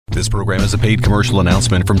This program is a paid commercial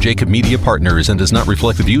announcement from Jacob Media Partners and does not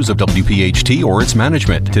reflect the views of WPHT or its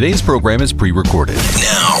management. Today's program is pre-recorded.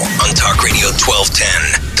 Now on Talk Radio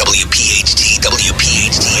 1210, WPHT,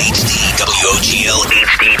 WPHT HD, WOGL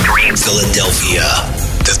HD3 Philadelphia.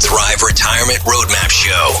 The Thrive Retirement Roadmap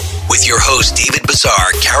Show with your hosts David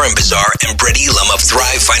Bazaar, Karen Bazaar, and Brett Elam of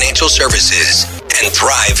Thrive Financial Services and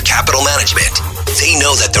Thrive Capital Management. They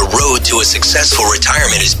know that the road to a successful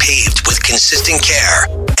retirement is paved with consistent care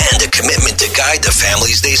and a commitment to guide the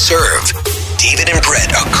families they serve. David and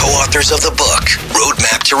Brett are co-authors of the book,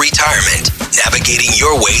 Roadmap to Retirement, Navigating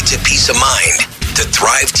Your Way to Peace of Mind. The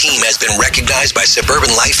Thrive team has been recognized by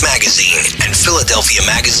Suburban Life magazine and Philadelphia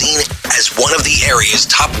magazine as one of the area's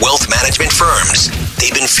top wealth management firms.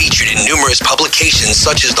 They've been featured in numerous publications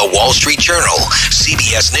such as the Wall Street Journal,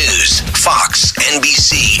 CBS News, Fox,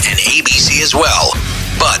 NBC, and ABC as well.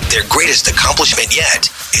 But their greatest accomplishment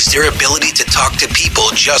yet is their ability to talk to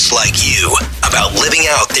people just like you about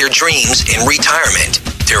living out their dreams in retirement.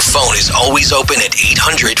 Their phone is always open at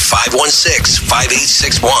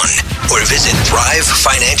 800-516-5861 or visit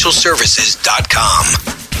thrivefinancialservices.com.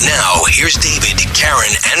 Now, here's David,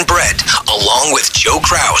 Karen, and Brett, along with Joe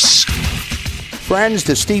Kraus. Friends,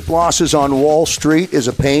 the steep losses on Wall Street is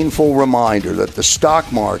a painful reminder that the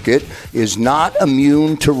stock market is not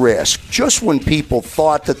immune to risk. Just when people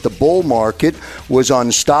thought that the bull market was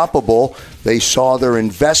unstoppable, they saw their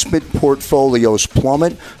investment portfolios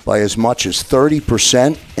plummet by as much as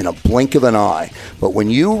 30% in a blink of an eye. But when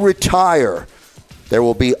you retire, there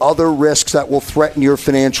will be other risks that will threaten your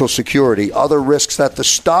financial security, other risks that the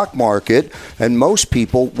stock market and most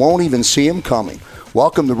people won't even see them coming.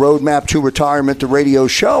 Welcome to Roadmap to Retirement, the radio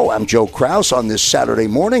show. I'm Joe Kraus on this Saturday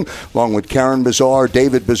morning, along with Karen Bazaar,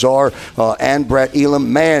 David Bazaar, and Brett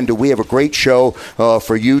Elam. Man, do we have a great show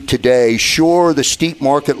for you today. Sure, the steep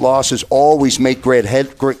market losses always make great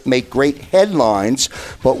headlines,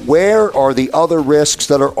 but where are the other risks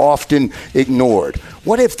that are often ignored?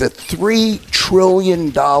 What if the $3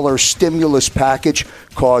 trillion stimulus package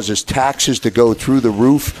causes taxes to go through the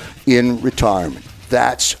roof in retirement?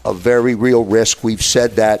 That's a very real risk. We've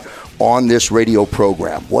said that on this radio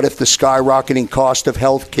program. What if the skyrocketing cost of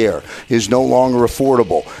health care is no longer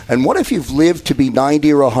affordable? And what if you've lived to be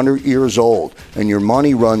 90 or 100 years old and your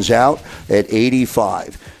money runs out at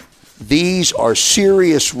 85? These are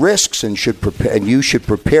serious risks and you should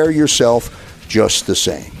prepare yourself just the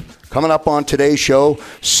same. Coming up on today's show,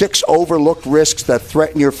 6 overlooked risks that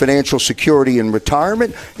threaten your financial security in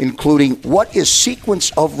retirement, including what is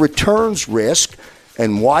sequence of returns risk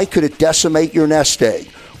and why could it decimate your nest egg?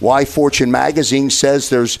 Why Fortune magazine says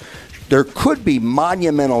there could be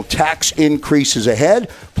monumental tax increases ahead,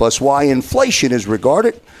 plus why inflation is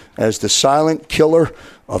regarded as the silent killer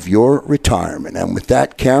of your retirement. And with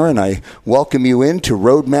that, Karen, I welcome you into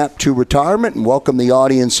Roadmap to Retirement and welcome the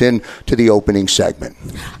audience in to the opening segment.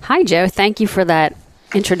 Hi, Joe. Thank you for that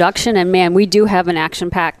introduction. And man, we do have an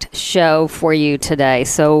action-packed show for you today.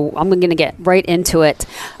 So I'm going to get right into it.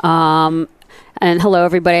 And hello,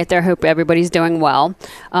 everybody out there. Hope everybody's doing well.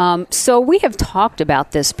 So we have talked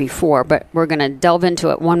about this before, but we're going to delve into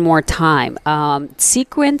it one more time.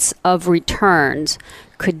 Sequence of returns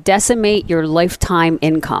could decimate your lifetime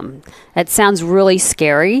income. That sounds really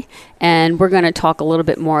scary, and we're going to talk a little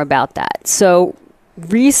bit more about that. So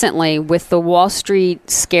recently, with the Wall Street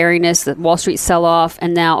scariness, the Wall Street sell-off,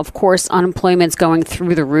 and now, of course, unemployment's going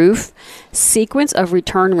through the roof, sequence of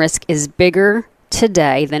return risk is bigger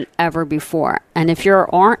today than ever before. And if you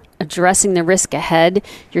aren't addressing the risk ahead,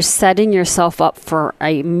 you're setting yourself up for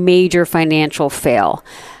a major financial fail.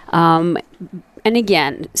 And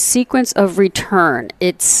again, sequence of return,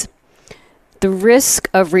 it's the risk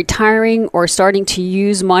of retiring or starting to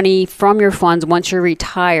use money from your funds once you're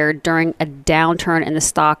retired during a downturn in the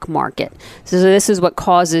stock market. So this is what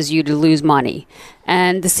causes you to lose money.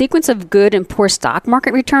 And the sequence of good and poor stock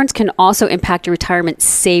market returns can also impact your retirement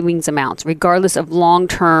savings amounts, regardless of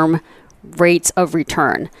long-term rates of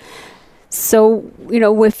return. So,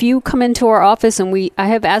 if you come into our office and I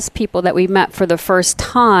have asked people that we met for the first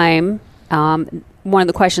time, one of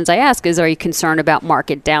the questions I ask is, are you concerned about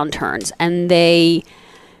market downturns? And they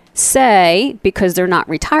say, because they're not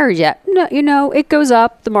retired yet, no, it goes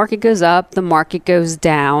up, the market goes up, the market goes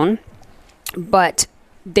down, but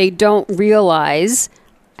they don't realize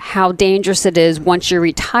how dangerous it is once you're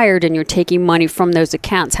retired and you're taking money from those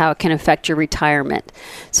accounts, how it can affect your retirement.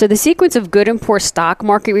 So the sequence of good and poor stock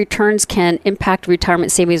market returns can impact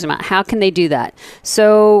retirement savings amount. How can they do that?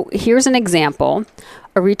 So here's an example.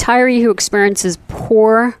 A retiree who experiences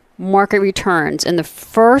poor market returns in the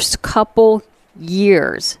first couple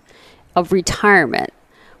years of retirement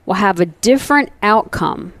will have a different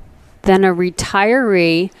outcome than a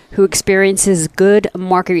retiree who experiences good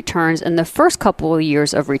market returns in the first couple of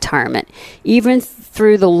years of retirement, even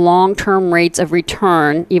through the long-term rates of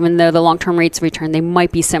return, even though the long-term rates of return, they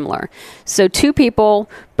might be similar. So two people,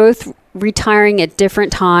 both retiring at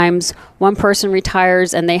different times. One person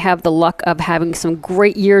retires and they have the luck of having some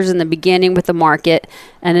great years in the beginning with the market,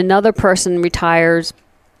 and another person retires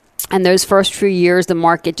and those first few years, the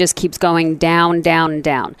market just keeps going down, down, and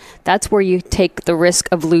down. That's where you take the risk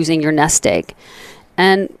of losing your nest egg.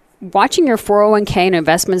 And watching your 401k and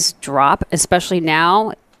investments drop, especially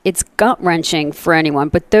now, it's gut-wrenching for anyone.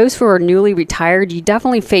 But those who are newly retired, you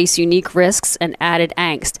definitely face unique risks and added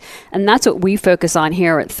angst. And that's what we focus on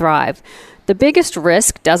here at Thrive. The biggest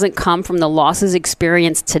risk doesn't come from the losses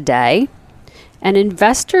experienced today. And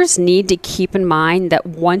investors need to keep in mind that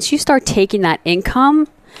once you start taking that income,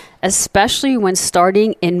 especially when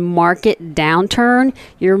starting in market downturn,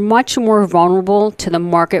 you're much more vulnerable to the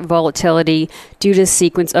market volatility due to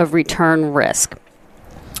sequence of return risk.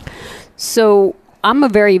 So I'm a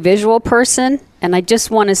very visual person, and I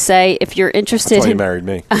just want to say, if you're interested... That's why you married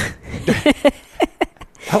me. That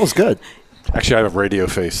was good. Actually, I have a radio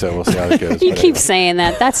face, so we'll see how it goes. You keep saying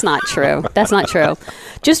that. That's not true. That's not true.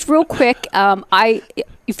 Just real quick,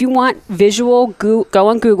 if you want visual, go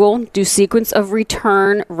on Google, do sequence of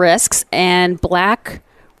return risks, and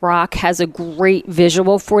BlackRock has a great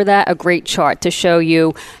visual for that, a great chart to show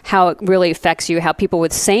you how it really affects you, how people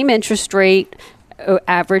with same interest rate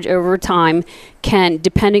average over time can,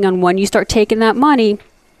 depending on when you start taking that money,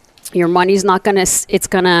 your money's not going to, it's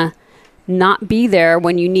going to not be there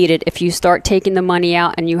when you need it if you start taking the money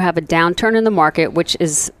out and you have a downturn in the market, which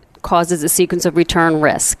causes a sequence of return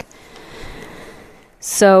risk.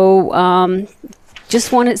 So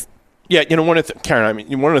just wanted... Yeah, Karen, I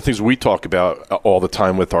mean, one of the things we talk about all the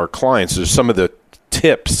time with our clients is some of the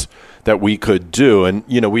tips that we could do. And,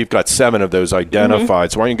 we've got 7 of those identified.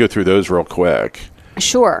 Mm-hmm. So why don't you go through those real quick?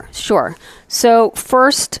 Sure. So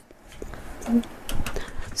first,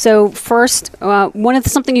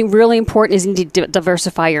 something really important is you need to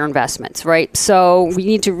diversify your investments, right? So we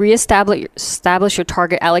need to establish your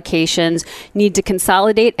target allocations. You need to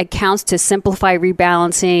consolidate accounts to simplify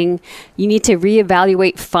rebalancing. You need to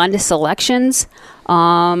reevaluate fund selections.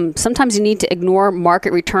 Sometimes you need to ignore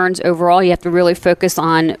market returns overall. You have to really focus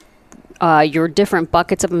on your different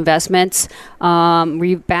buckets of investments,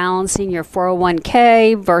 rebalancing your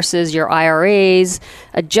 401k versus your IRAs,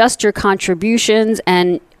 adjust your contributions,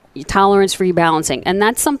 and tolerance rebalancing. And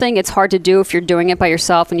that's something it's hard to do if you're doing it by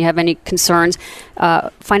yourself and you have any concerns.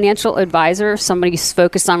 Financial advisor, somebody who's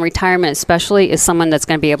focused on retirement especially, is someone that's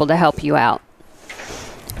going to be able to help you out.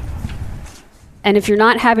 And if you're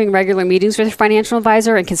not having regular meetings with your financial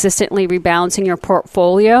advisor and consistently rebalancing your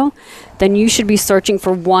portfolio, then you should be searching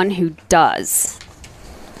for one who does.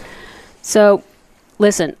 So,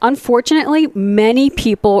 listen, unfortunately, many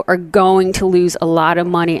people are going to lose a lot of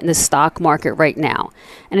money in the stock market right now.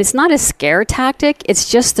 And it's not a scare tactic, it's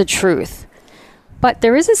just the truth. But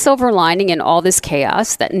there is a silver lining in all this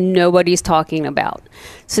chaos that nobody's talking about.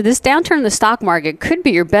 So this downturn in the stock market could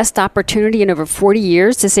be your best opportunity in over 40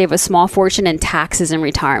 years to save a small fortune in taxes in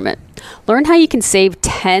retirement. Learn how you can save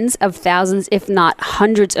tens of thousands, if not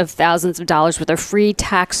hundreds of thousands of dollars with a free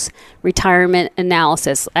tax retirement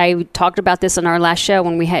analysis. I talked about this in our last show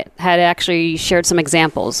when we had actually shared some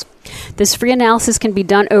examples. This free analysis can be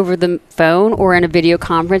done over the phone or in a video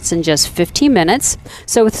conference in just 15 minutes.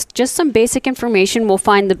 So with just some basic information, we'll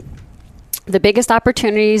find the biggest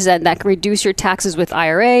opportunities that can reduce your taxes with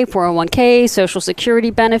IRA, 401k, Social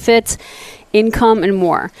Security benefits, income, and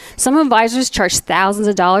more. Some advisors charge thousands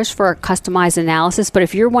of dollars for a customized analysis, but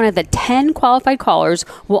if you're one of the 10 qualified callers,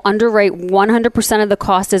 we'll underwrite 100% of the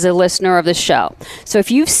cost as a listener of the show. So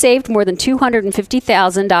if you've saved more than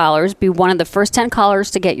 $250,000, be one of the first 10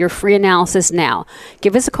 callers to get your free analysis now.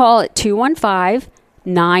 Give us a call at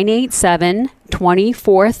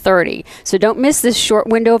 215-987-2430. So don't miss this short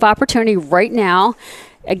window of opportunity right now.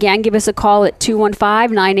 Again, give us a call at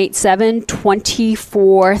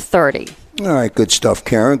 215-987-2430. All right, good stuff,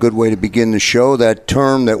 Karen. Good way to begin the show. That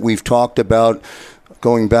term that we've talked about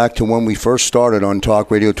going back to when we first started on Talk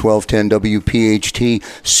Radio 1210 WPHT,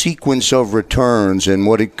 sequence of returns and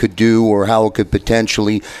what it could do or how it could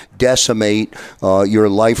potentially decimate your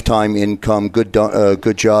lifetime income. Good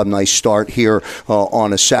job. Nice start here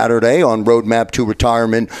on a Saturday on Roadmap to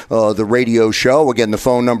Retirement, the radio show. Again, the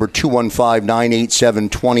phone number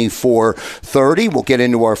 215-987-2430. We'll get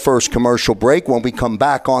into our first commercial break. When we come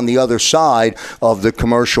back on the other side of the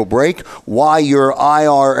commercial break, why your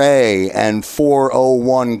IRA and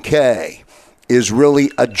 401k is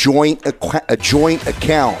really a joint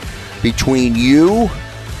account between you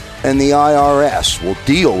and the IRS? We'll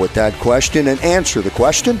deal with that question and answer the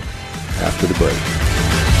question after the break.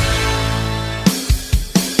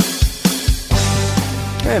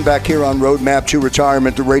 And back here on Roadmap to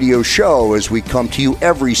Retirement, the radio show, as we come to you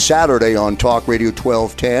every Saturday on Talk Radio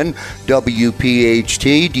 1210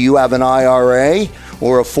 WPHT. Do you have an IRA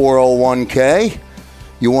or a 401k?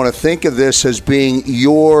 You want to think of this as being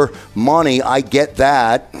your money. I get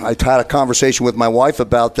that. I had a conversation with my wife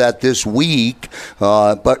about that this week.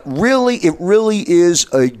 But really, it really is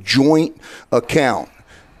a joint account.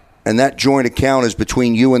 And that joint account is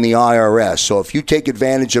between you and the IRS. So if you take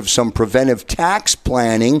advantage of some preventive tax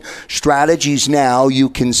planning strategies now, you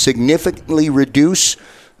can significantly reduce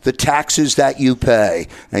the taxes that you pay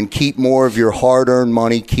and keep more of your hard-earned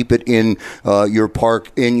money. Keep it in your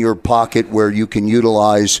pocket where you can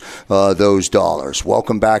utilize those dollars.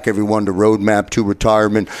 Welcome back, everyone, to Roadmap to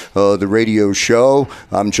Retirement, the radio show.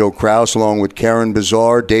 I'm Joe Kraus, along with Karen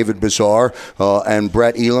Bazar, David Bazar, and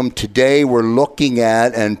Brett Elam. Today, we're looking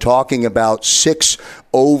at and talking about 6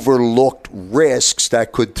 overlooked risks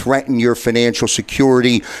that could threaten your financial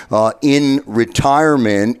security in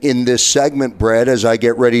retirement. In this segment, Brett, as I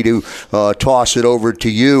get ready to toss it over to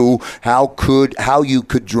you, how you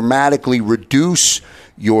could dramatically reduce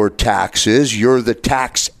your taxes. You're the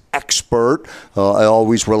tax expert. I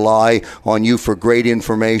always rely on you for great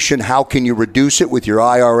information. How can you reduce it with your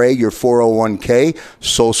IRA, your 401k,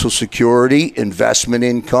 Social Security, investment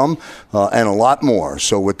income, and a lot more?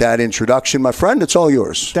 So with that introduction, my friend, it's all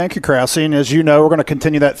yours. Thank you, Krause. And as you know, we're going to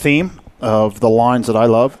continue that theme of the lines that I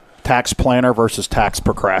love. Tax planner versus tax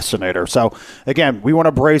procrastinator. So, again, we want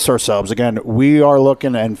to brace ourselves. Again, we are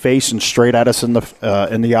looking and facing straight at us in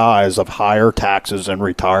the eyes of higher taxes and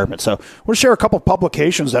retirement. So, we'll share a couple of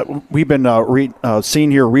publications that we've been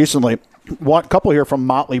seeing here recently. One couple here from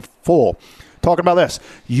Motley Fool talking about this.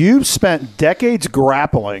 You've spent decades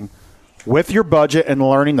grappling with your budget and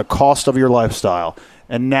learning the cost of your lifestyle.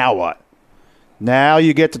 And now what? Now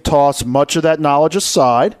you get to toss much of that knowledge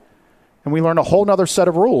aside, and we learn a whole other set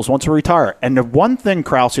of rules once we retire. And the one thing,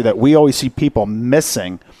 Krause, that we always see people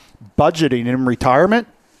missing budgeting in retirement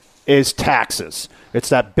is taxes. It's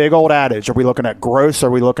that big old adage. Are we looking at gross?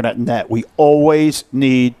 Are we looking at net? We always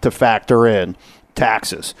need to factor in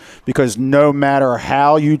taxes, because no matter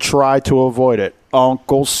how you try to avoid it,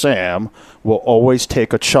 Uncle Sam will always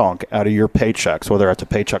take a chunk out of your paychecks, whether it's a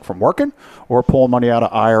paycheck from working or pulling money out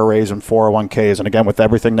of IRAs and 401ks. And again, with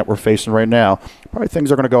everything that we're facing right now, probably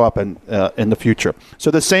things are going to go up in the future.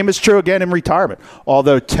 So the same is true again in retirement.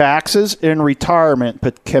 Although taxes in retirement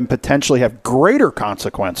can potentially have greater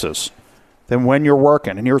consequences than when you're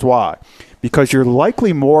working. And here's why. Because you're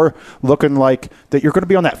likely more looking like that you're going to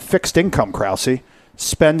be on that fixed income, Krause,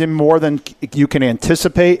 spending more than you can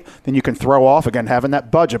anticipate, than you can throw off. Again, having that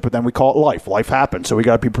budget, but then we call it life. Life happens, so we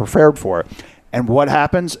got to be prepared for it. And what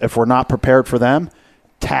happens if we're not prepared for them?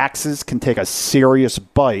 Taxes can take a serious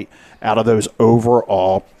bite out of those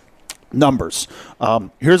overall numbers.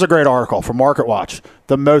 Here's a great article from MarketWatch.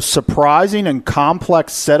 The most surprising and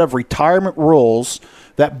complex set of retirement rules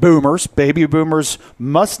that baby boomers,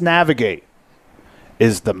 must navigate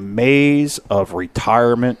is the maze of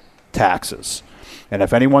retirement taxes. And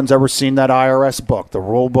if anyone's ever seen that IRS book, the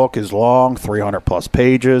rule book is long, 300-plus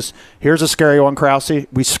pages. Here's a scary one, Krause.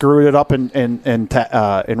 We screwed it up in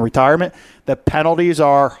retirement. The penalties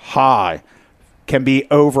are high, can be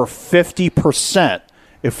over 50%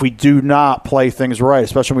 if we do not play things right,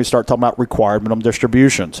 especially when we start talking about required minimum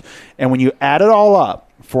distributions. And when you add it all up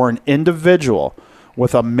for an individual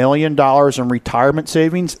with $1 million in retirement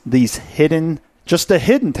savings, these just the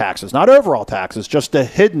hidden taxes, not overall taxes, just the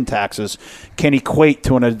hidden taxes can equate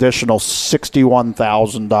to an additional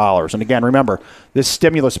 $61,000. And again, remember, this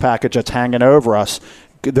stimulus package that's hanging over us,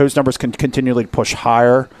 those numbers can continually push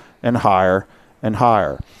higher and higher and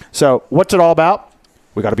higher. So what's it all about?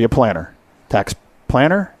 We got to be a planner, tax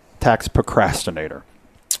procrastinator.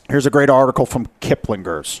 Here's a great article from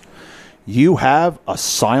Kiplinger's. You have a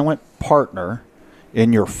silent partner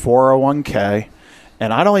in your 401k,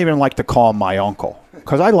 and I don't even like to call him my uncle,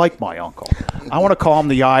 because I like my uncle. I want to call him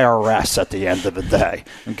the IRS at the end of the day,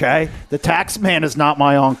 okay? The tax man is not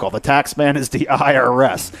my uncle. The tax man is the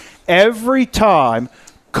IRS. Every time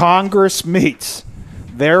Congress meets,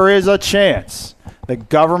 there is a chance the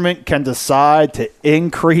government can decide to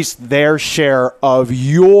increase their share of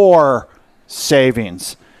your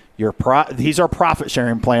savings. These are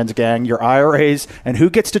profit-sharing plans, gang, your IRAs. And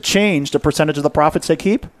who gets to change the percentage of the profits they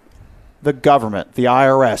keep? The government, the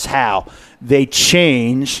IRS. How? They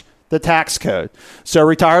change the tax code. So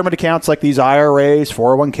retirement accounts like these IRAs,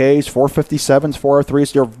 401ks, 457s,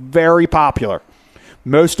 403s, they're very popular.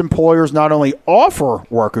 Most employers not only offer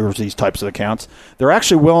workers these types of accounts, they're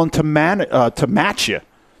actually willing to match you.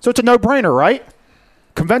 So it's a no-brainer, right?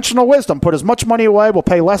 Conventional wisdom, put as much money away, we'll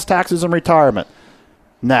pay less taxes in retirement.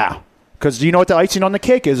 Now, because you know what the icing on the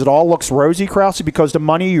cake is? It all looks rosy, Krause, because the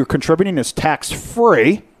money you're contributing is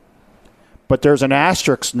tax-free, but there's an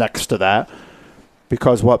asterisk next to that,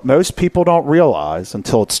 because what most people don't realize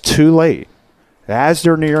until it's too late, as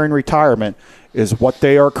they're nearing retirement, is what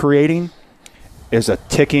they are creating is a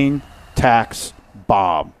ticking tax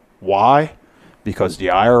bomb. Why? Because the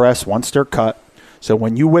IRS wants their cut. So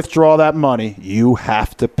when you withdraw that money, you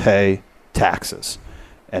have to pay taxes.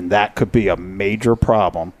 And that could be a major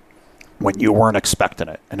problem when you weren't expecting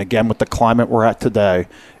it. And again, with the climate we're at today,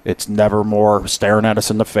 it's never more staring at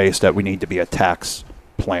us in the face that we need to be a tax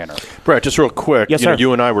planner. Brett, just real quick, yes, sir.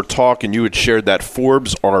 You and I were talking, you had shared that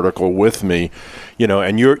Forbes article with me,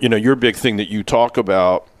 and your big thing that you talk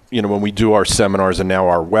about, when we do our seminars and now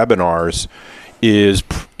our webinars is,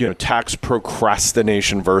 tax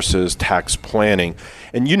procrastination versus tax planning.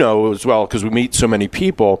 And as well, because we meet so many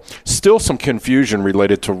people, still some confusion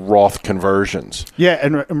related to Roth conversions. Yeah,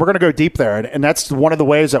 and we're going to go deep there. And that's one of the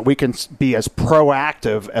ways that we can be as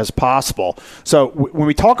proactive as possible. So when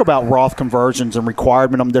we talk about Roth conversions and required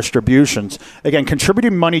minimum distributions, again,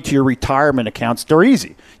 contributing money to your retirement accounts, they're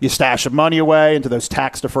easy. You stash some money away into those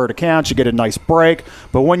tax-deferred accounts, you get a nice break.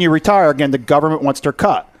 But when you retire, again, the government wants their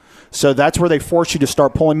cut. So that's where they force you to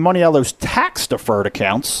start pulling money out of those tax-deferred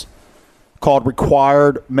accounts called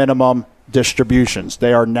required minimum distributions.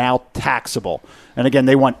 They are now taxable. And again,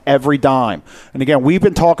 they want every dime. And again, we've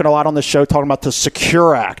been talking a lot on this show, talking about the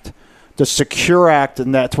Secure Act. The Secure Act,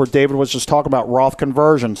 and that's where David was just talking about Roth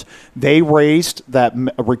conversions. They raised that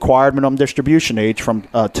required minimum distribution age from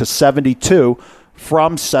to 72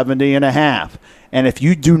 from 70 and a half. And if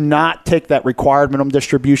you do not take that required minimum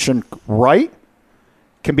distribution right,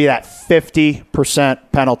 can be that 50%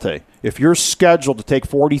 penalty. If you're scheduled to take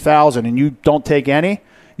 $40,000 and you don't take any,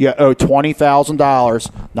 you owe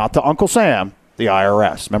 $20,000, not to Uncle Sam, the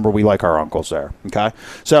IRS. Remember, we like our uncles there. Okay,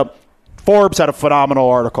 so Forbes had a phenomenal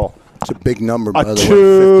article. It's a big number, by the way,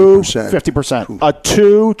 50%. A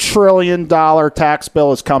 $2 trillion tax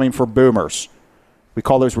bill is coming for boomers. We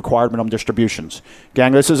call those required minimum distributions.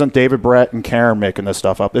 Gang, this isn't David, Brett, and Karen making this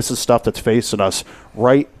stuff up. This is stuff that's facing us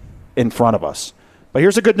right in front of us. But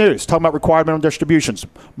here's the good news. Talking about required minimum distributions.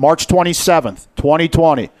 March 27th,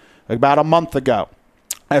 2020, about a month ago.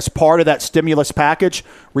 As part of that stimulus package,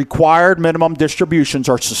 required minimum distributions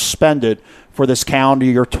are suspended for this calendar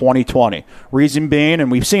year 2020. Reason being, and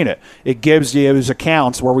we've seen it, it gives you those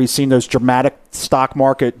accounts where we've seen those dramatic stock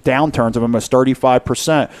market downturns of almost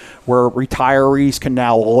 35%, where retirees can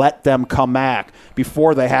now let them come back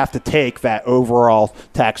before they have to take that overall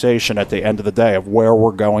taxation at the end of the day of where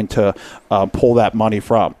we're going to pull that money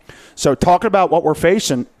from. So talking about what we're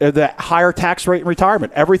facing, the higher tax rate in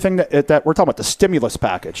retirement, everything that we're talking about, the stimulus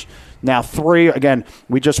package. Now,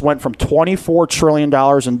 we just went from $24 trillion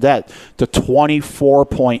in debt to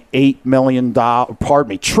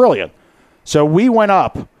 $24.8 trillion. So we went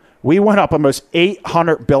up almost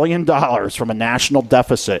 $800 billion from a national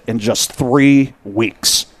deficit in just 3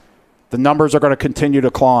 weeks. The numbers are going to continue to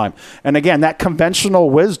climb. And again, that conventional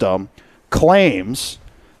wisdom claims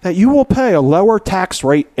that you will pay a lower tax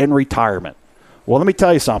rate in retirement. Well, let me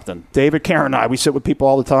tell you something. David, Karen, and I, we sit with people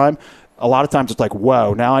all the time. A lot of times it's like,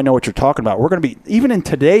 whoa, now I know what you're talking about. We're going to be, even in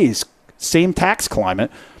today's same tax climate,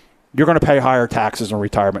 you're going to pay higher taxes in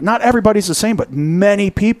retirement. Not everybody's the same, but many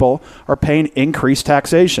people are paying increased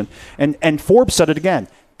taxation. And Forbes said it again.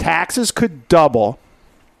 Taxes could double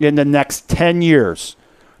in the next 10 years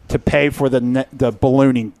to pay for the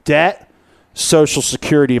ballooning debt, Social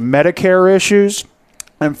Security and Medicare issues,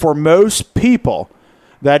 and for most people,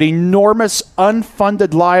 that enormous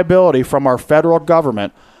unfunded liability from our federal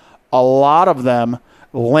government, a lot of them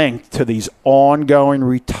linked to these ongoing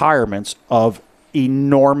retirements of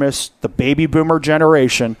the baby boomer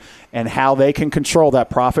generation and how they can control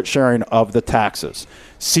that profit sharing of the taxes.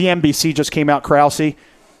 CNBC just came out, Krause.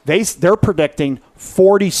 They're predicting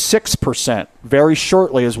 46% very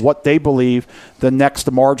shortly is what they believe the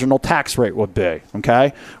next marginal tax rate would be,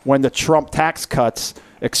 okay, when the Trump tax cuts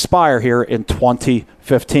expire here in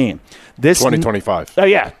 2015. 2025. Oh,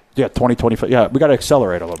 yeah. Yeah, 2025. Yeah, we got to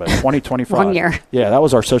accelerate a little bit. 2025. 1 year. Yeah, that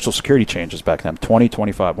was our Social Security changes back then.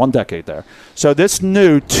 2025. 1 decade there. So this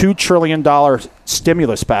new $2 trillion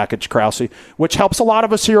stimulus package, Krause, which helps a lot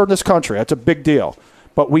of us here in this country. That's a big deal.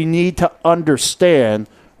 But we need to understand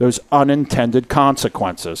those unintended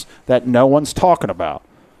consequences that no one's talking about.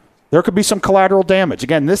 There could be some collateral damage.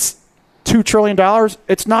 Again, this $2 trillion,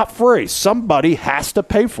 it's not free. Somebody has to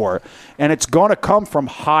pay for it. And it's going to come from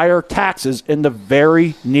higher taxes in the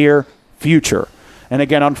very near future. And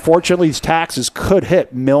again, unfortunately, these taxes could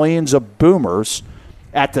hit millions of boomers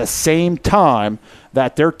at the same time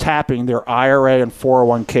that they're tapping their IRA and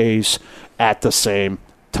 401ks at the same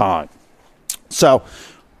time. So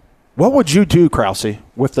what would you do, Krause,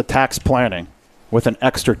 with the tax planning with an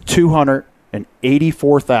extra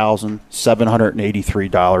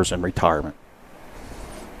 $284,783 in retirement?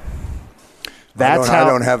 I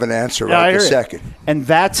don't have an answer right this second. And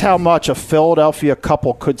that's how much a Philadelphia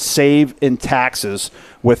couple could save in taxes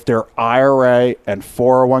with their IRA and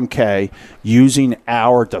 401k using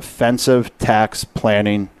our defensive tax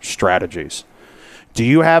planning strategies. Do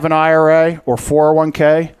you have an IRA or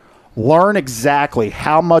 401k? Learn exactly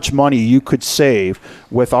how much money you could save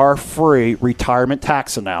with our free retirement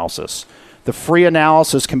tax analysis. The free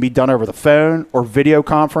analysis can be done over the phone or video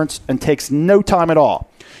conference and takes no time at all.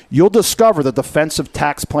 You'll discover the defensive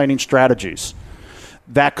tax planning strategies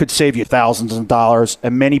that could save you thousands of dollars,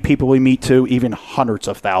 and many people we meet too, even hundreds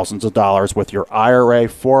of thousands of dollars with your IRA,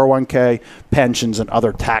 401k, pensions, and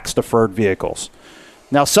other tax-deferred vehicles.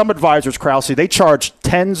 Now, some advisors, Krause, they charge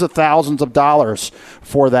tens of thousands of dollars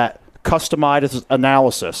for that customized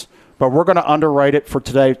analysis, but we're going to underwrite it for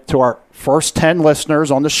today to our first 10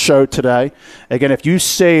 listeners on the show today. Again, if you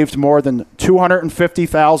saved more than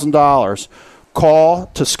 $250,000, call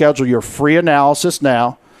to schedule your free analysis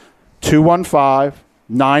now,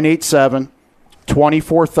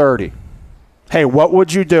 215-987-2430. Hey, what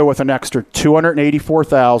would you do with an extra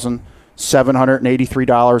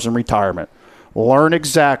 $284,783 in retirement? Learn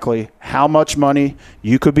exactly how much money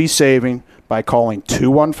you could be saving by calling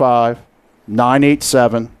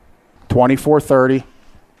 215-987-2430.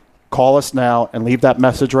 Call us now and leave that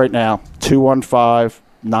message right now,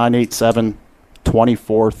 215-987-2430.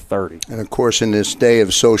 2430. And of course, in this day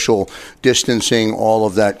of social distancing, all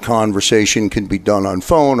of that conversation can be done on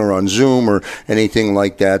phone or on Zoom or anything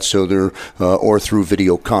like that, so there or through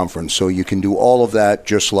video conference. So you can do all of that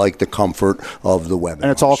just like the comfort of the webinar. And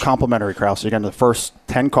it's all complimentary, Krause. Again, the first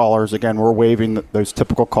 10 callers, again, we're waiving those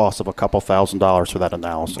typical costs of a couple $1,000s for that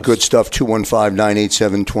analysis. Good stuff.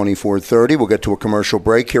 215-987-2430. We'll get to a commercial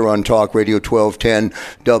break here on Talk Radio 1210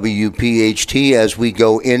 WPHT. As we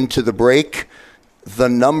go into the break, the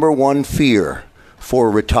number one fear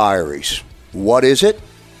for retirees, what is it?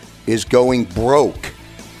 Is going broke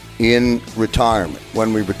in retirement.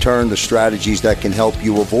 When we return, the strategies that can help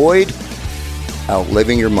you avoid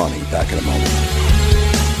outliving your money. Back in a moment.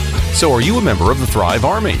 So are you a member of the Thrive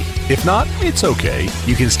Army? If not, it's okay.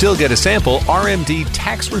 You can still get a sample RMD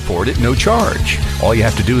tax report at no charge. All you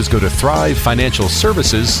have to do is go to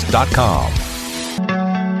thrivefinancialservices.com.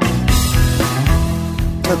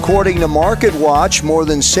 According to MarketWatch, more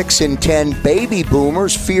than 6 in 10 baby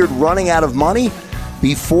boomers feared running out of money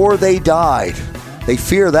before they died. They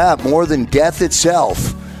fear that more than death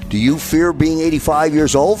itself. Do you fear being 85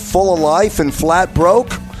 years old, full of life, and flat broke?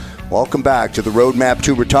 Welcome back to the Roadmap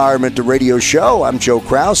to Retirement, the radio show. I'm Joe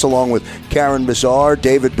Krause, along with Karen Bazar,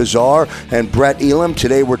 David Bazar, and Brett Elam.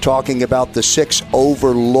 Today we're talking about the 6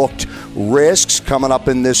 overlooked risks. Coming up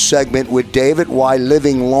in this segment with David, why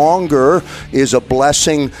living longer is a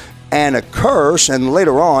blessing and a curse. And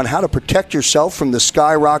later on, how to protect yourself from the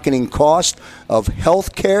skyrocketing cost of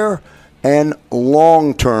health care and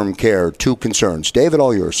long-term care. 2 concerns. David,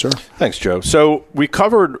 all yours, sir. Thanks, Joe. So we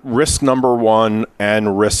covered risk number 1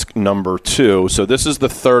 and risk number 2. So this is the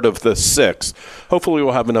third of the 6. Hopefully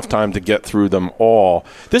we'll have enough time to get through them all.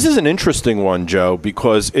 This is an interesting one, Joe,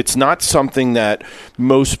 because it's not something that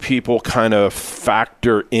most people kind of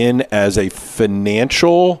factor in as a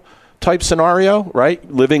financial type scenario, right?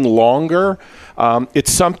 Living longer.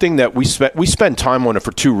 It's something that we spend time on it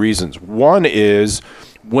for 2 reasons. One is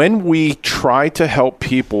when we try to help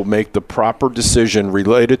people make the proper decision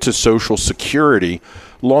related to Social Security,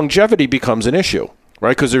 longevity becomes an issue,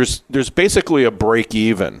 right? Because there's basically a break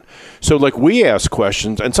even. So like we ask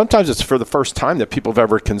questions, and sometimes it's for the first time that people have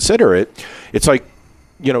ever considered it. It's like,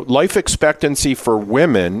 life expectancy for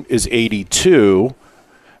women is 82.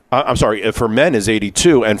 For men is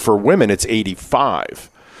 82, and for women it's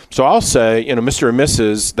 85. So I'll say, Mr. and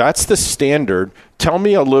Mrs., that's the standard. Tell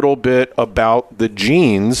me a little bit about the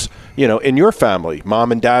genes, in your family.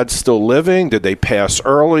 Mom and dad still living? Did they pass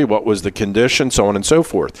early? What was the condition? So on and so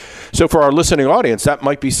forth. So for our listening audience, that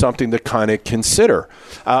might be something to kind of consider.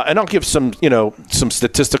 And I'll give some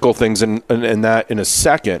statistical things in that in a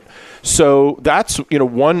second. So that's,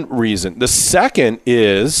 one reason. The second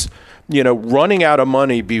is, running out of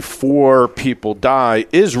money before people die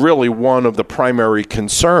is really one of the primary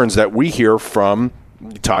concerns that we hear from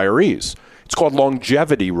retirees. It's called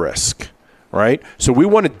longevity risk, right? So we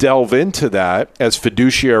want to delve into that as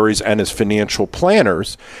fiduciaries and as financial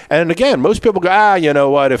planners. And again, most people go, you know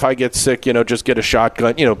what, if I get sick, just get a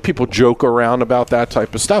shotgun. People joke around about that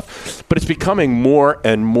type of stuff. But it's becoming more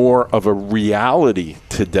and more of a reality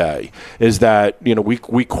today, is that,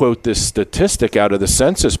 we quote this statistic out of the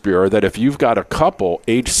Census Bureau that if you've got a couple,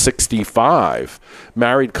 age 65,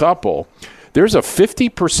 married couple, there's a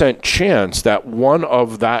 50% chance that one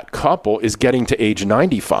of that couple is getting to age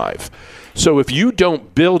 95. So if you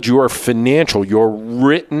don't build your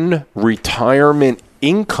written retirement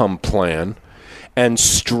income plan and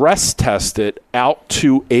stress test it out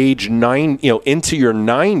to age 9, into your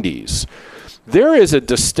 90s, there is a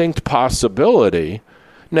distinct possibility,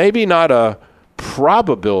 maybe not a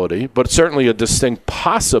probability, but certainly a distinct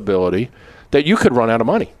possibility that you could run out of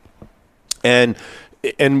money. And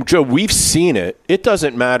Joe, we've seen it. It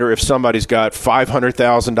doesn't matter if somebody's got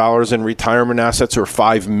 $500,000 in retirement assets or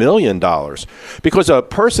 $5 million, because a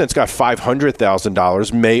person that's got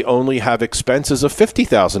 $500,000 may only have expenses of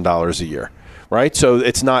 $50,000 a year, right? So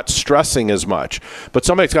it's not stressing as much. But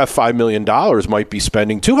somebody that's got $5 million might be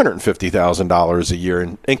spending $250,000 a year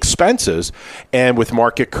in expenses. And with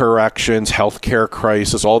market corrections, healthcare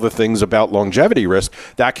crisis, all the things about longevity risk,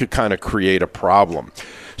 that could kind of create a problem.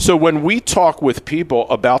 So when we talk with people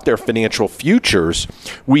about their financial futures,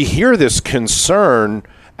 we hear this concern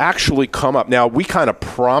actually come up. Now, we kind of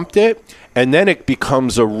prompt it, and then it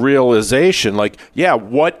becomes a realization like,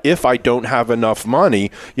 what if I don't have enough money,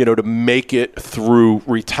 to make it through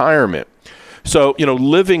retirement? So,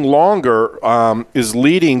 living longer is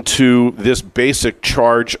leading to this basic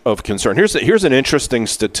charge of concern. Here's an interesting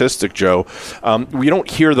statistic, Joe. We don't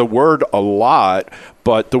hear the word a lot,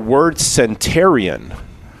 but the word centenarian.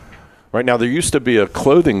 Right now, there used to be a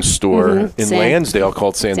clothing store in Lansdale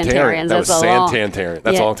called Centenarian. That was Centenarian.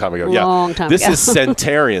 That's a long time ago. Long time this ago. is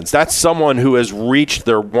centenarians. That's someone who has reached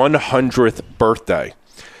their 100th birthday.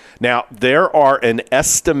 Now, there are an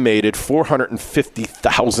estimated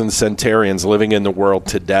 450,000 centenarians living in the world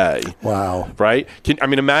today. Wow. Right?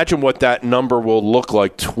 Imagine what that number will look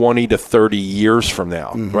like 20 to 30 years from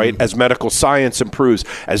now, right? As medical science improves,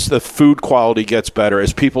 as the food quality gets better,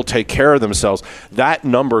 as people take care of themselves, that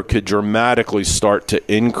number could dramatically start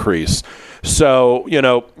to increase. So,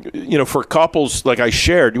 for couples, like I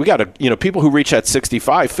shared, we got people who reach at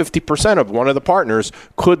 65, 50% of one of the partners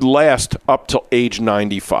could last up till age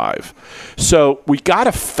 95. So we got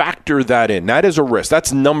to factor that in. That is a risk.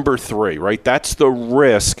 That's number 3, right? That's the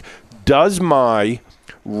risk. Does my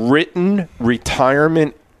written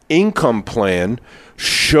retirement income plan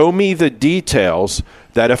show me the details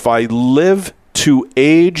that if I live to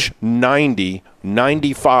age 90,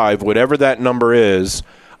 95, whatever that number is,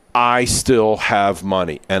 I still have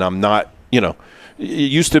money, and I'm not, it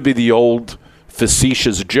used to be the old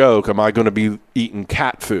facetious joke, am I going to be eating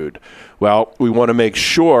cat food? Well, we want to make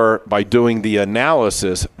sure by doing the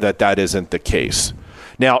analysis that isn't the case.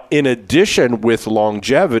 Now, in addition with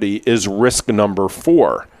longevity is risk number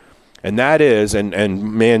 4. And that is, and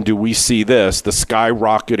man, do we see this, the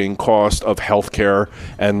skyrocketing cost of healthcare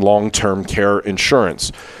and long-term care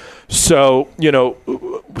insurance. So,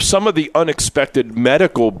 some of the unexpected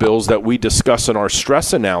medical bills that we discuss in our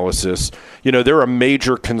stress analysis, they're a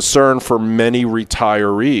major concern for many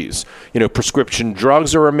retirees. Prescription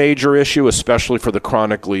drugs are a major issue, especially for the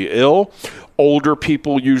chronically ill. Older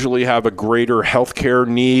people usually have a greater healthcare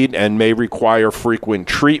need and may require frequent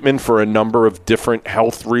treatment for a number of different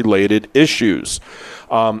health-related issues.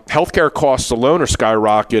 Healthcare costs alone are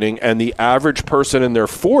skyrocketing, and the average person in their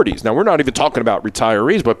 40s, now we're not even talking about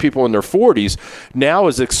retirees, but people in their 40s, now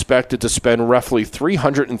is expected to spend roughly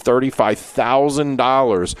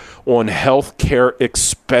 $335,000 on healthcare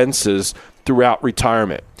expenses throughout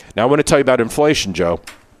retirement. Now I want to tell you about inflation, Joe.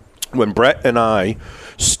 When Brett and I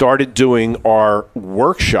started doing our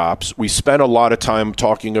workshops, we spent a lot of time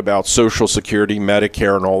talking about Social Security,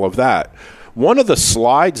 Medicare, and all of that. One of the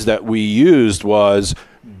slides that we used was,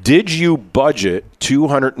 did you budget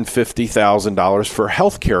 $250,000 for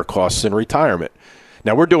healthcare costs in retirement?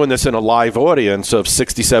 Now, we're doing this in a live audience of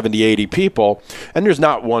 60, 70, 80 people, and there's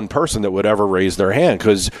not one person that would ever raise their hand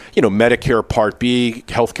because, Medicare Part B,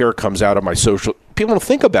 healthcare comes out of my social. People don't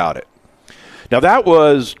think about it. Now, that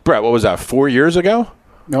was, Brett, what was that, 4 years ago?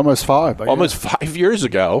 Almost 5. Almost 5 years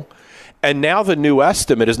ago. And now the new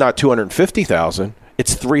estimate is not $250,000.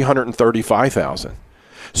 It's $335,000.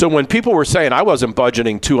 So when people were saying I wasn't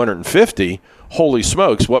budgeting $250,000, holy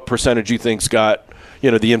smokes, what percentage you think's got,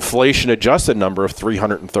 the inflation adjusted number of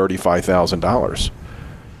 $335,000?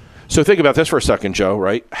 So think about this for a second, Joe,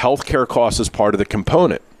 right? Healthcare costs is part of the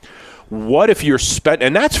component. what if you're spent,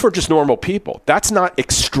 and that's for just normal people. That's not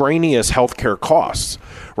extraneous healthcare costs,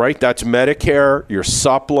 right? That's Medicare, your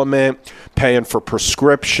supplement, paying for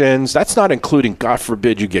prescriptions. That's not including, God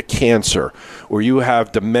forbid, you get cancer or you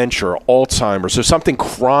have dementia or Alzheimer's or something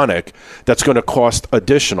chronic that's going to cost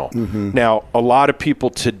additional. Now, a lot of people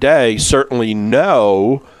today certainly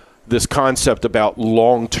know this concept about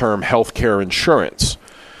long-term healthcare insurance.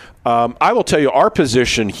 I will tell you our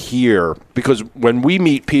position here, because when we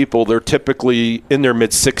meet people, they're typically in their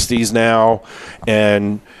mid-60s now,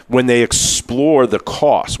 and when they explore the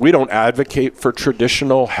cost, we don't advocate for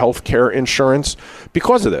traditional healthcare insurance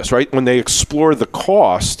because of this, right? When they explore the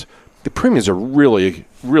cost, the premiums are really,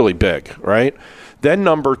 really big, right? Then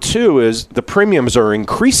number two is the premiums are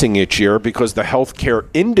increasing each year because the healthcare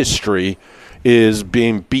industry is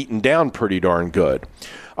being beaten down pretty darn good.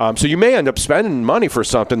 So you may end up spending money for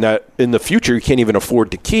something that in the future you can't even afford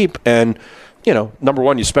to keep. And, you know, number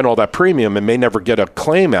one, you spend all that premium and may never get a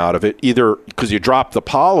claim out of it, either because you drop the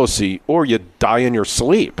policy or you die in your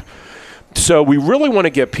sleep. So we really want to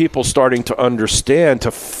get people starting to understand, to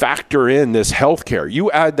factor in this healthcare. You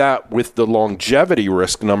add that with the longevity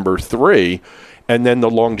risk, number 3, and then the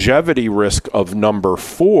longevity risk of number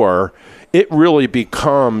 4, it really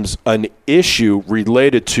becomes an issue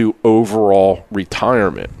related to overall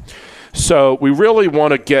retirement. So we really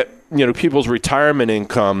want to get, you know, people's retirement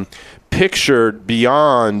income pictured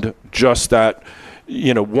beyond just that,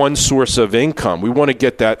 you know, one source of income. We want to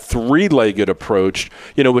get that three-legged approach,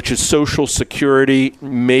 you know, which is Social Security,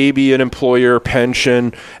 maybe an employer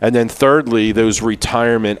pension, and then thirdly, those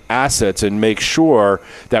retirement assets, and make sure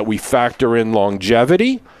that we factor in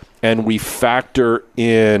longevity and we factor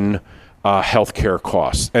in healthcare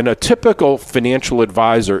costs. And a typical financial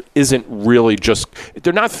advisor isn't really just,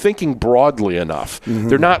 they're not thinking broadly enough.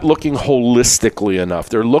 They're not looking holistically enough.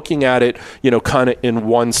 They're looking at it, you know, kind of in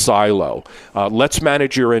one silo. Let's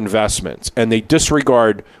manage your investments. And they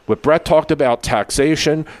disregard what Brett talked about,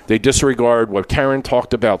 taxation. They disregard what Karen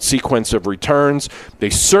talked about, sequence of returns.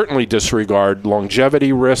 They certainly disregard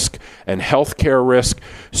longevity risk and healthcare risk.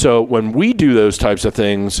 So when we do those types of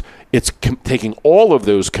things, it's taking all of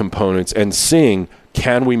those components and seeing,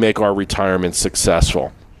 can we make our retirement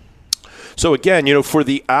successful? So again, you know, for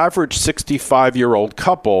the average 65-year-old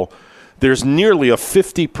couple, there's nearly a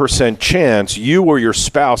 50% chance you or your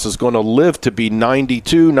spouse is going to live to be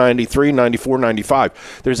 92, 93, 94,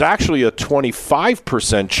 95. There's actually a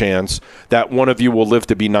 25% chance that one of you will live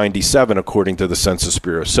to be 97, according to the Census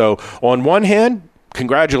Bureau. So on one hand,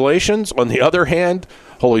 congratulations. On the other hand,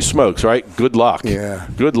 holy smokes, right? Good luck. Yeah.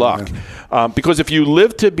 Good luck. Yeah. Because if you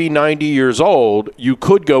live to be 90 years old, you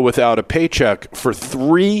could go without a paycheck for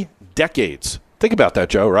 3 decades. Think about that,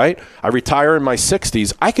 Joe, right? I retire in my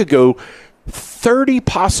 60s. I could go 30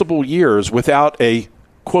 possible years without a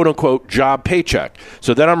quote-unquote job paycheck.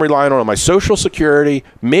 So then I'm relying on my Social Security,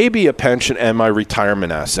 maybe a pension, and my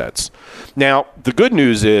retirement assets. Now, the good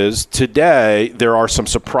news is today there are some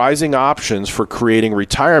surprising options for creating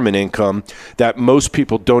retirement income that most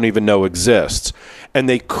people don't even know exists. And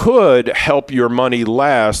they could help your money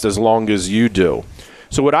last as long as you do.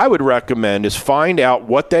 So what I would recommend is find out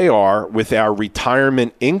what they are with our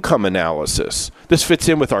retirement income analysis. This fits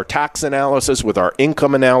in with our tax analysis, with our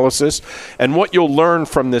income analysis. And what you'll learn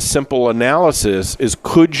from this simple analysis is,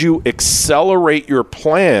 could you accelerate your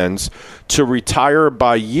plans to retire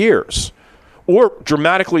by years, or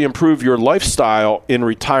dramatically improve your lifestyle in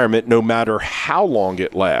retirement no matter how long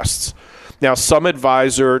it lasts? Now, some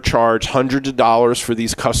advisors charge hundreds of dollars for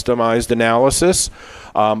these customized analysis.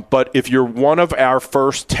 But if you're one of our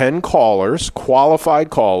first 10 callers, qualified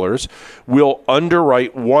callers, we'll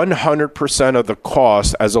underwrite 100% of the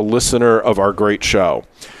cost as a listener of our great show.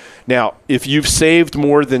 Now, if you've saved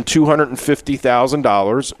more than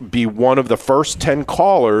 $250,000, be one of the first 10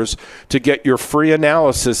 callers to get your free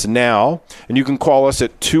analysis now. And you can call us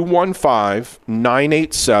at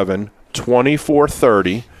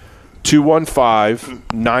 215-987-2430.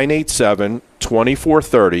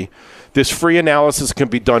 215-987-2430. This free analysis can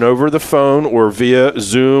be done over the phone or via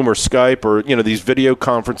Zoom or Skype or, you know, these video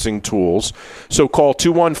conferencing tools. So call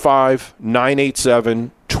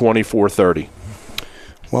 215-987-2430.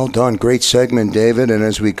 Well done. Great segment, David. And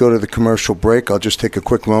as we go to the commercial break, I'll just take a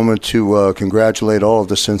quick moment to congratulate all of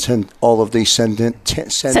the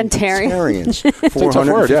centenarians.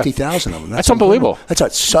 450,000 of them. That's unbelievable.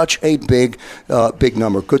 That's such a big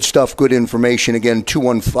number. Good stuff, good information. Again,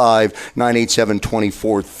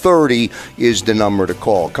 215-987-2430 is the number to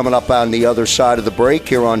call. Coming up on the other side of the break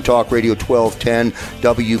here on Talk Radio 1210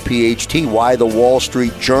 WPHT, why the Wall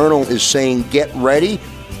Street Journal is saying get ready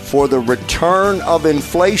for the return of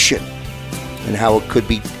inflation. and how it could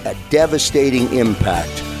be a devastating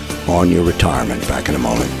impact on your retirement. Back in a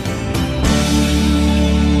moment.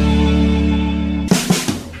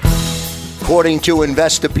 According to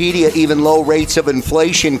Investopedia, even low rates of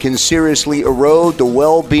inflation can seriously erode the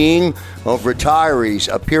well-being of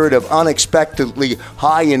retirees. A period of unexpectedly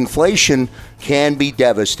high inflation can be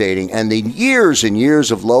devastating, and the years and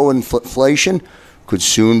years of low inflation could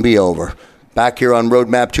soon be over. Back here on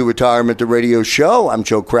Roadmap to Retirement, the radio show. I'm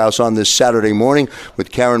Joe Kraus on this Saturday morning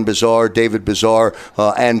with Karen Bazaar, David Bazaar,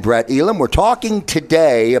 and Brett Elam. We're talking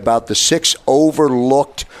today about the 6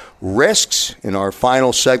 overlooked risks in our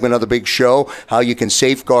final segment of the big show, how you can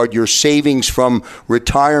safeguard your savings from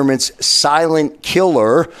retirement's silent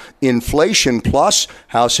killer, inflation, plus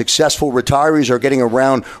how successful retirees are getting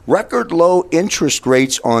around record low interest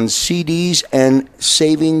rates on CDs and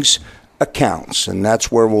savings accounts. And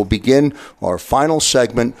that's where we'll begin our final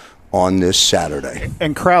segment on this Saturday.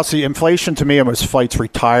 And Krause, inflation to me almost fights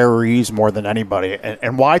retirees more than anybody.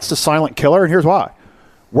 And why it's the silent killer? And here's why.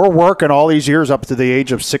 We're working all these years up to the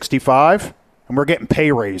age of 65, and we're getting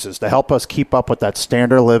pay raises to help us keep up with that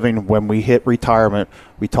standard of living. When we hit retirement,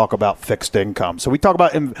 we talk about fixed income. So we talk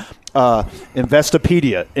about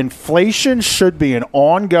Investopedia. Inflation should be an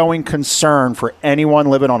ongoing concern for anyone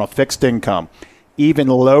living on a fixed income. Even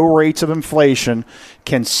low rates of inflation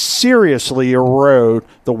can seriously erode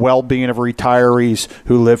the well-being of retirees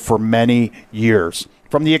who live for many years.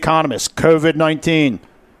 From The Economist, COVID-19,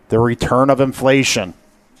 the return of inflation.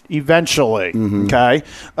 Eventually, okay?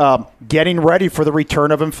 Getting ready for the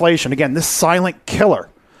return of inflation. Again, this silent killer.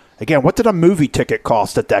 Again, what did a movie ticket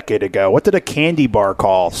cost a decade ago? What did a candy bar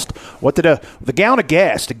cost? What did the gallon of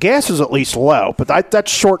gas? The gas is at least low, but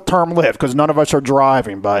that's short-term lived because none of us are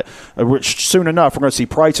driving. But soon enough, we're going to see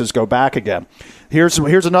prices go back again. Here's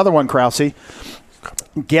another one, Krause.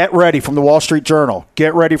 Get ready from the Wall Street Journal.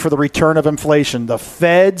 Get ready for the return of inflation. The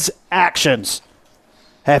Fed's actions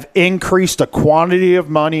have increased the quantity of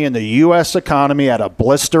money in the U.S. economy at a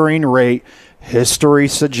blistering rate. History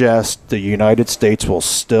suggests the United States will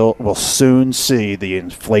soon see the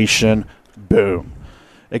inflation boom.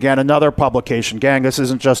 Again, another publication. Gang, this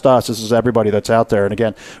isn't just us. This is everybody that's out there. And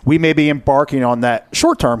again, we may be embarking on that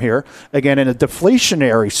short term here, again, in a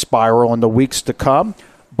deflationary spiral in the weeks to come.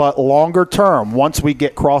 But longer term, once we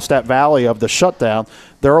get across that valley of the shutdown,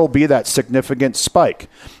 there will be that significant spike.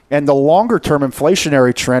 And the longer-term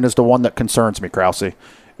inflationary trend is the one that concerns me, Krause.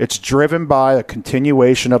 It's driven by a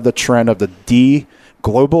continuation of the trend of the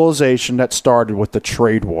de-globalization that started with the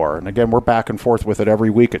trade war. And again, we're back and forth with it every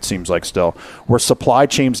week, it seems like still, where supply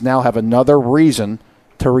chains now have another reason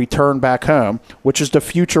to return back home, which is the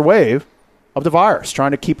future wave of the virus,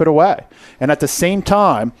 trying to keep it away. And at the same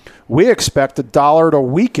time, we expect the dollar to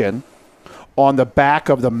weaken on the back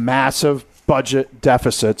of the massive budget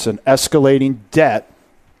deficits and escalating debt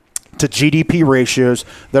to GDP ratios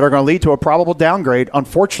that are going to lead to a probable downgrade,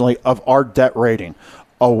 unfortunately, of our debt rating.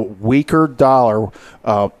 A weaker dollar,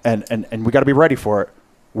 and we got to be ready for it,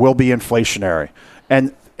 will be inflationary.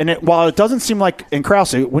 And while it doesn't seem like, in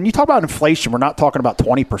Krause, when you talk about inflation, we're not talking about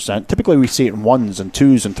 20%. Typically, we see it in 1s and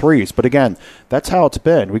 2s and 3s. But again, that's how it's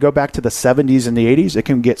been. We go back to the 70s and the 80s, it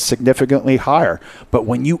can get significantly higher. But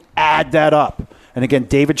when you add that up, and again,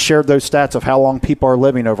 David shared those stats of how long people are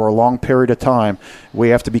living over a long period of time. We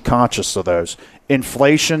have to be conscious of those.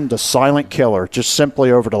 Inflation, the silent killer, just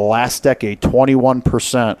simply over the last decade,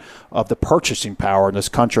 21% of the purchasing power in this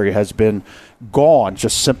country has been gone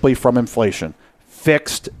just simply from inflation.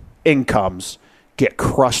 Fixed incomes get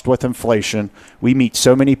crushed with inflation. We meet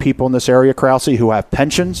so many people in this area, Krause, who have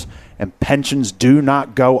pensions, and pensions do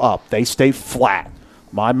not go up. They stay flat.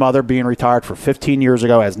 My mother, being retired for 15 years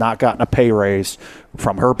ago, has not gotten a pay raise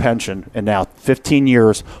from her pension. And now 15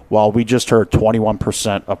 years, while we just heard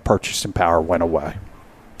 21% of purchasing power went away.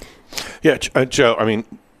 Yeah, Joe, I mean,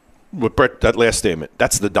 with Brett, that last statement,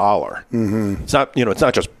 that's the dollar. Mm-hmm. It's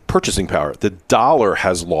not just purchasing power. The dollar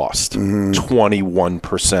has lost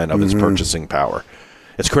 21% of its purchasing power.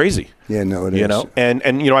 It's crazy. Yeah, no, it is. And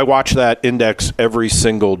I watch that index every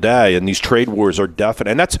single day, and these trade wars are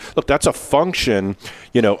definite. And that's a function,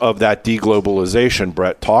 of that deglobalization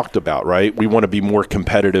Brett talked about, right? We want to be more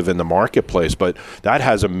competitive in the marketplace, but that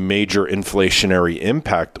has a major inflationary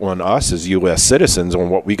impact on us as U.S. citizens on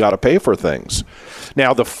what we got to pay for things.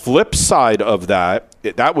 Now, the flip side of that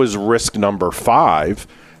was risk number 5.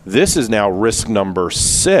 This is now risk number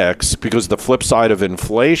 6, because the flip side of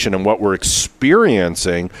inflation and what we're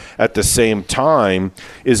experiencing at the same time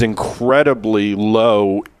is incredibly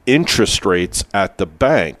low interest rates at the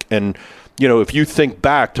bank. And, if you think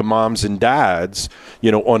back to moms and dads,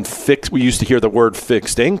 on fixed, we used to hear the word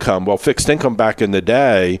fixed income. Well, fixed income back in the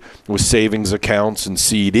day was savings accounts and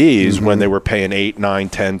CDs when they were paying 8, 9,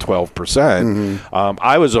 10, 12%.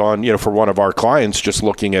 I was on, for one of our clients, just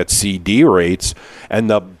looking at CD rates, and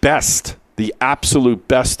the absolute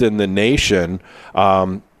best in the nation,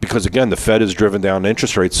 because, again, the Fed has driven down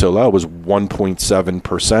interest rates so low, was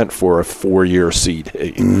 1.7% for a 4-year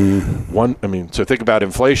CD. So think about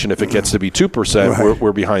inflation. If it gets to be 2%,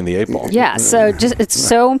 we're behind the 8 ball. Yeah, so it's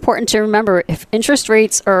so important to remember, if interest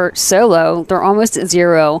rates are so low, they're almost at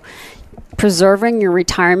zero, preserving your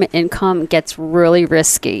retirement income gets really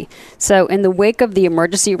risky. So in the wake of the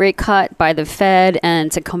emergency rate cut by the Fed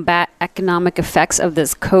and to combat economic effects of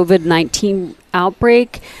this COVID-19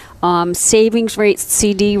 outbreak, savings rates,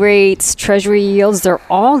 CD rates, treasury yields, they're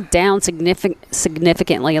all down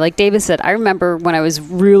significantly. Like David said, I remember when I was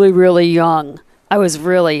really, really young.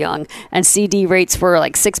 And CD rates were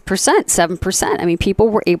like 6%, 7%. I mean, people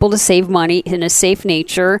were able to save money in a safe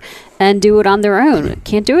nature and do it on their own.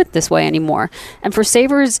 Can't do it this way anymore. And for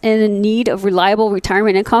savers in need of reliable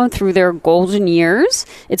retirement income through their golden years,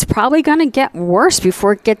 it's probably going to get worse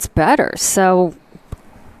before it gets better. So,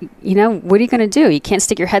 what are you going to do? You can't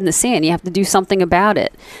stick your head in the sand. You have to do something about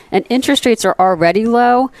it. And interest rates are already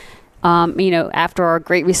low. After our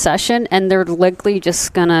Great Recession, and they're likely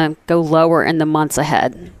just going to go lower in the months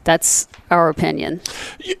ahead. That's our opinion.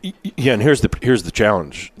 Yeah, and here's the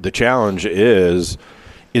challenge. The challenge is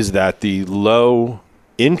that the low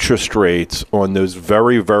interest rates on those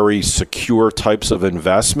very, very secure types of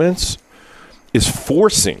investments is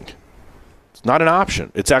forcing. It's not an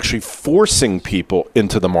option. It's actually forcing people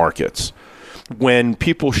into the markets when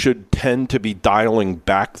people should tend to be dialing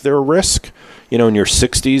back their risk. In your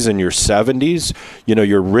 60s and your 70s,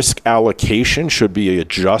 your risk allocation should be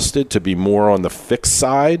adjusted to be more on the fixed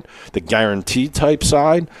side, the guaranteed type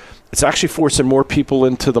side. It's actually forcing more people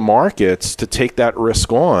into the markets to take that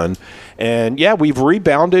risk on. And yeah, we've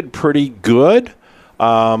rebounded pretty good.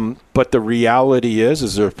 But the reality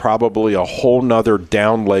is there's probably a whole nother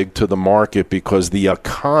down leg to the market because the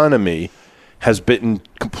economy has been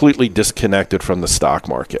completely disconnected from the stock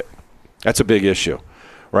market. That's a big issue.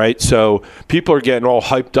 Right? So people are getting all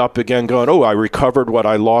hyped up again going, I recovered what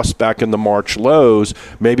I lost back in the March lows.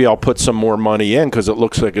 Maybe I'll put some more money in because it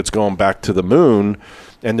looks like it's going back to the moon.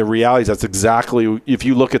 And the reality is that's exactly, if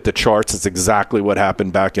you look at the charts, it's exactly what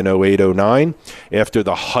happened back in 08, 09. After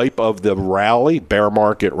the hype of the rally, bear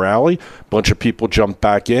market rally, a bunch of people jumped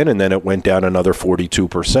back in and then it went down another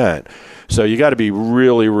 42%. So you got to be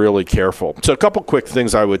really, really careful. So a couple quick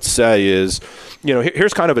things I would say is,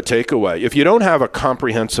 here's kind of a takeaway. If you don't have a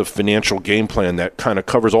comprehensive financial game plan that kind of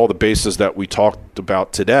covers all the bases that we talked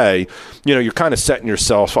about today, you're kind of setting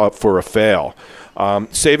yourself up for a fail.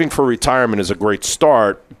 Saving for retirement is a great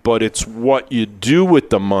start, but it's what you do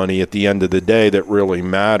with the money at the end of the day that really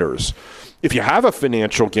matters. If you have a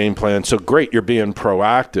financial game plan, so great, you're being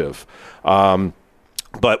proactive.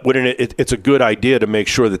 But it's a good idea to make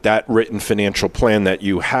sure that written financial plan that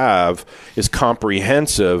you have is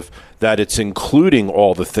comprehensive, that it's including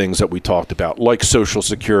all the things that we talked about, like Social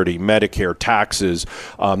Security, Medicare, taxes,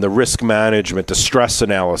 the risk management, the stress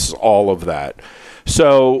analysis, all of that.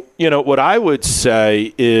 So, what I would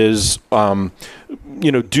say is,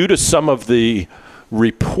 due to some of the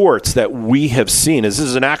reports that we have seen, this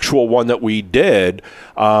is an actual one that we did,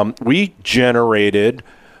 we generated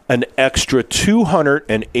an extra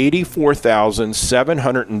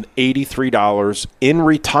 $284,783 in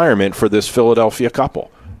retirement for this Philadelphia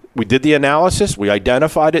couple. We did the analysis. We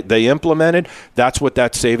identified it. They implemented. That's what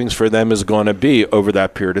that savings for them is going to be over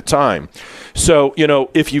that period of time. So,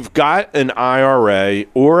 if you've got an IRA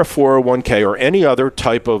or a 401k or any other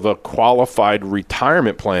type of a qualified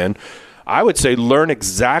retirement plan, I would say learn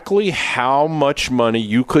exactly how much money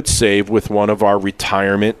you could save with one of our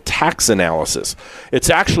retirement tax analysis. It's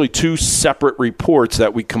actually 2 separate reports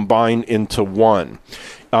that we combine into one.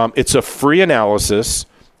 It's a free analysis.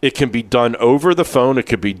 It can be done over the phone. It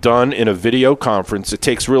could be done in a video conference. It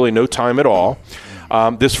takes really no time at all.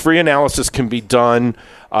 This free analysis can be done,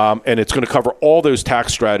 and it's going to cover all those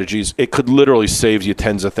tax strategies. It could literally save you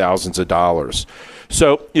tens of thousands of dollars.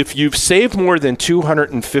 So if you've saved more than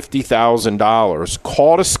 $250,000,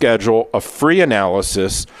 call to schedule a free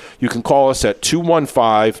analysis. You can call us at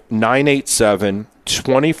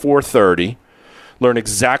 215-987-2430. Learn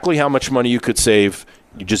exactly how much money you could save.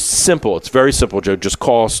 It's very simple, Joe. Just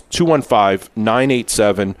call us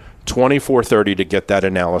 215-987-2430 to get that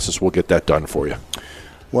analysis. We'll get that done for you.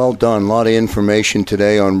 Well done. A lot of information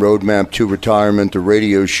today on Roadmap to Retirement, the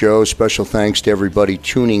radio show. Special thanks to everybody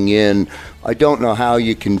tuning in. I don't know how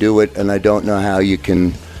you can do it, and I don't know how you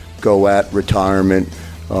can go at retirement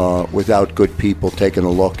without good people taking a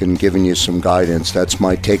look and giving you some guidance. That's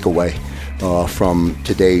my takeaway from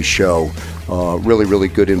today's show. Really, really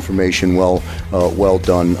good information. Well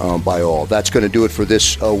done by all. That's going to do it for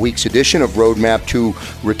this week's edition of Roadmap to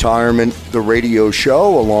Retirement, the radio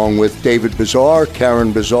show, along with David Bazaar,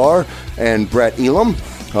 Karen Bazaar, and Brett Elam.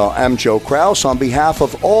 I'm Joe Kraus. On behalf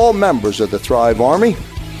of all members of the Thrive Army,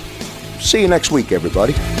 see you next week,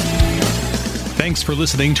 everybody. Thanks for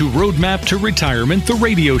listening to Roadmap to Retirement, the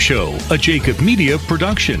radio show, a Jacob Media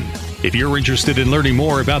production. If you're interested in learning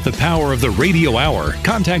more about the power of the radio hour,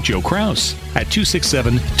 contact Joe Kraus at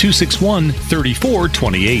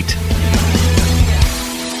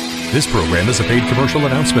 267-261-3428. This program is a paid commercial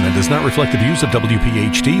announcement and does not reflect the views of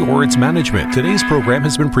WPHT or its management. Today's program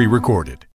has been pre-recorded.